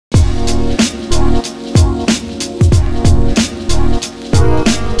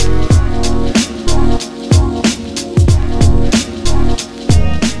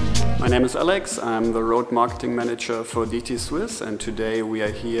is Alex. I'm the road marketing manager for DT Swiss, and today we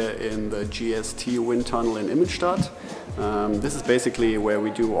are here in the GST wind tunnel in Immenstadt. This is basically where we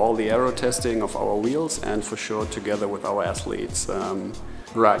do all the aero testing of our wheels, and for sure together with our athletes.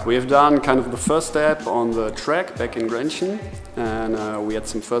 Right, we have done kind of the first step on the track back in Grenchen, and we had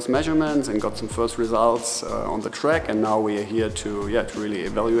some first measurements and got some first results on the track, and now we are here to really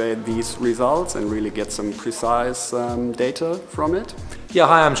evaluate these results and really get some precise data from it. Yeah,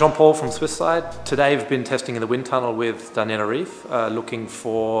 hi, I'm Jean-Paul from Swiss side. Today we've been testing in the wind tunnel with Daniela Ryf, looking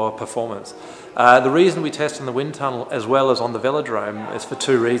for performance. The reason we test in the wind tunnel as well as on the velodrome is for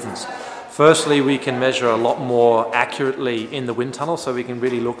two reasons. Firstly, we can measure a lot more accurately in the wind tunnel, so we can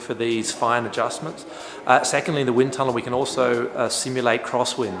really look for these fine adjustments. Secondly, in the wind tunnel we can also simulate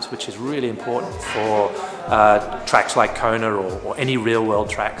crosswinds, which is really important for tracks like Kona or any real-world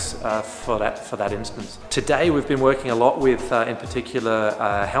tracks for that instance. Today we've been working a lot with, in particular,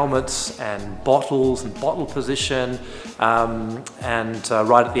 helmets and bottles and bottle position, and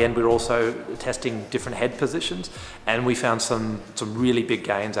right at the end we're also testing different head positions, and we found some really big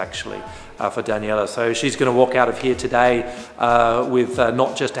gains actually for Daniela. So she's going to walk out of here today with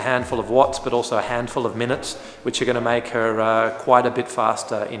not just a handful of watts but also a handful of minutes, which are going to make her quite a bit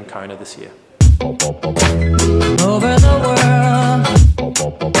faster in Kona this year. Over the world.